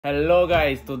Hello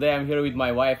guys, today I'm here with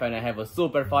my wife and I have a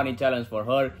super funny challenge for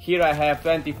her. Here I have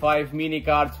 25 mini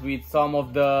cards with some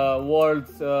of the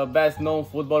world's best known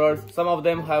footballers. Some of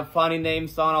them have funny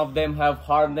names, some of them have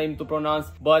hard names to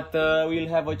pronounce, but we'll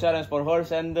have a challenge for her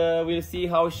and we'll see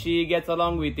how she gets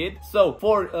along with it. So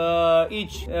for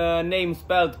each name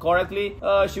spelled correctly,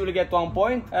 she will get 1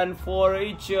 point, and for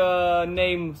each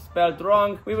name spelled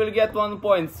wrong, we will get 1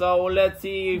 point. So let's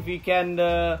see if we can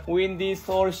win this,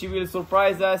 or she will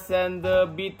surprise us and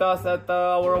beat us at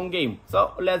our own game.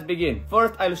 So let's begin.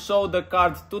 First I'll show the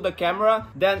cards to the camera,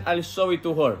 then I'll show it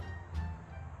to her.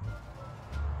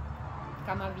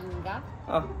 Camavinga.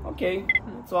 Okay,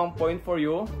 it's 1 point for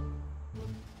you.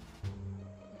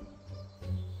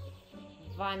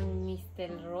 Van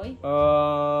Nistelrooy.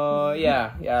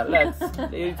 Yeah, let's.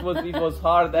 It was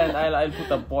hard, and I'll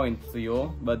put a point to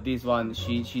you. But this one,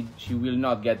 she will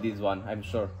not get this one, I'm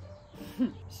sure.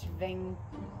 Svenko.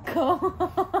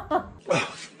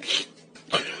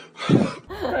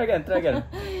 Try again.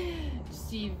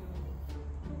 Shivkenko.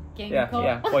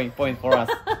 Yeah, point for us.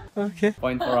 Okay.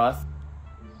 Point for us.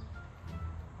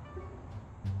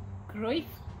 Cruyff.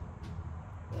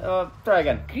 Try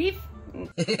again. Cruyff.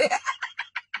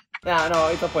 Yeah, no,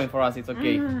 it's a point for us, it's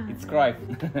okay. It's Cruyff.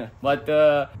 But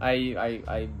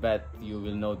I bet you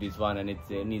will know this one, and it's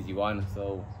an easy one,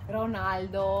 so...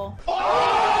 Ronaldo.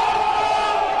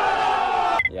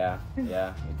 Yeah,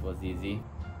 it was easy.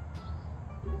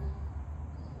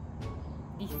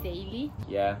 Diseli.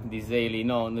 Yeah, Diseli.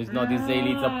 No, it's not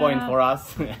Diseli, it's a point for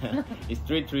us. It's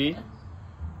 3-3.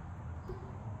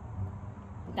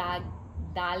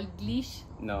 Dalglish.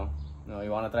 No,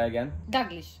 you wanna try again?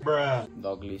 Douglas.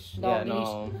 Doglish. Yeah,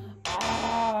 no.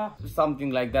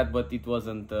 Something like that, but it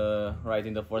wasn't right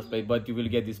in the first place. But you will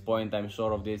get this point, I'm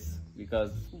sure of this,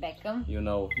 because Beckham. you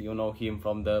know him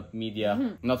from the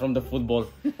media, not from the football.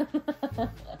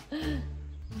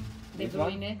 De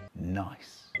Bruyne.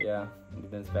 Nice. Yeah,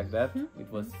 didn't expect that. It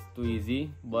was too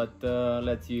easy, but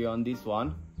let's see on this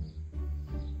one.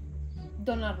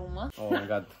 Donnarumma. Oh my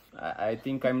god, I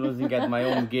think I'm losing at my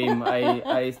own game.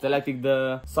 I selected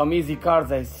some easy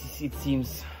cards, it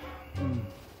seems.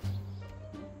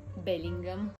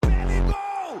 Bellingham.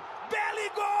 Belly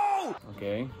go!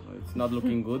 Okay, it's not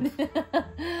looking good.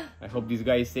 I hope this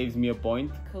guy saves me a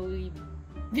point. Coley.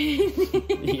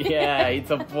 Yeah, it's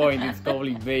a point, it's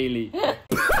Coley Bailey.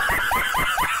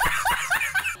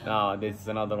 No, this is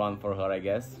another one for her, I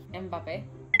guess. Mbappe.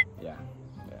 Yeah,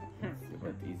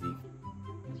 super easy.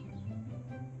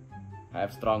 I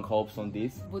have strong hopes on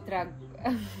this.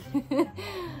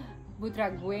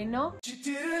 Butragueno.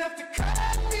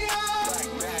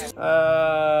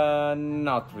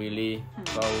 Not really.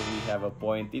 So we have a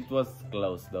point. It was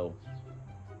close though.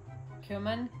 Come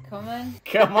on. Come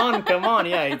on,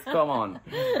 yeah, it's come on.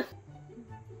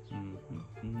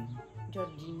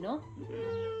 Jorginho.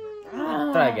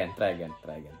 Try again.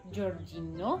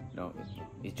 Jorginho. No,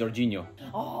 it's Jorginho.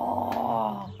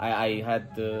 Oh. I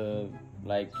had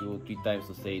like you 3 times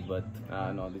to say it, but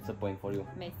no, it's a point for you.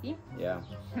 Messi. Yeah.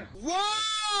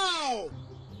 Wow!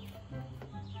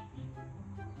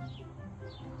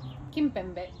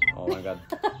 Kimpembe. Oh my god.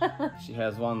 She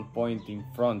has 1 point in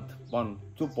front.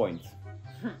 2 points.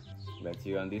 Let's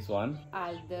see on this one.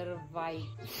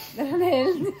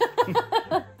 Alderweireld.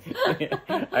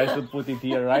 I should put it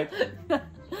here, right?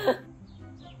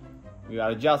 We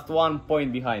are just 1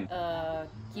 point behind.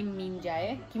 Kim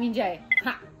Min-jae.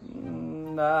 Ha.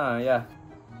 Yeah.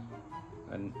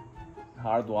 And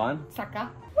hard one. Saka.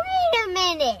 Wait a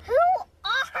minute, who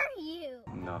are you?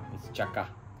 No, it's Chaka.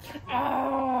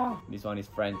 Oh. This one is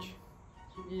French.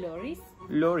 Loris.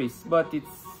 But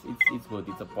it's good.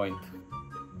 It's a point.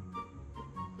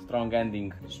 Strong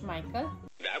ending. Schmeichel.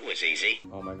 That was easy.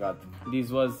 Oh my god.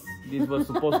 This was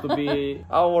supposed to be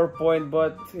our point,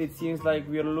 but it seems like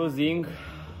we're losing.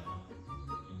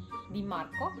 Di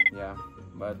Marco. Yeah,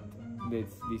 but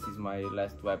this is my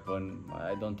last weapon.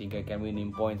 I don't think I can win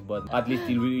in points, but at least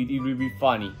it will be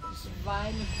funny.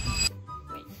 Schwein.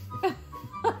 Wait.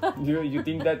 You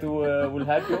think that will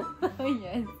help you?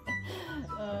 Yes.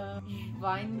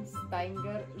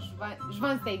 Schweinsteiger.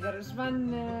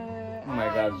 Oh my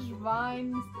god.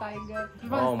 Schweinsteiger.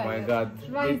 Oh my god.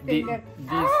 Schweinsteiger.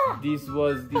 This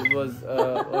was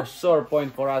a sure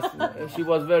point for us. She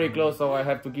was very close, so I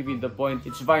have to give it the point.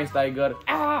 It's Schweinsteiger.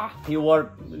 He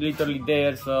worked literally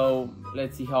there, so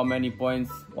let's see how many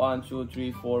points. 1, 2,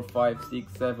 3, 4, 5,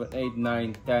 6, 7, 8,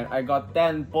 9, 10. I got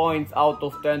 10 points out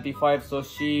of 25, so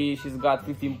she's got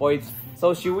 15 points.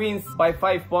 So she wins by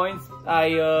 5 points.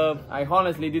 I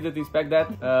honestly didn't expect that.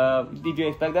 Did you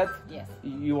expect that? Yes.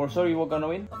 You were sure you were gonna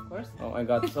win? Of course. Oh my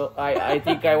god, so I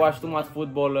think I watched too much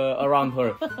football around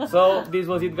her. So this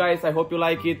was it, guys. I hope you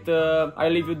like it. I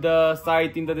leave you the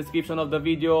site in the description of the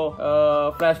video.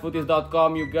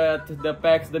 FlashFooties.com. You get the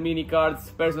packs, the mini cards,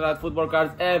 personalized football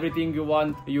cards, everything you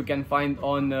want you can find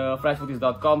on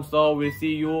FlashFooties.com. So we'll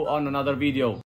see you on another video.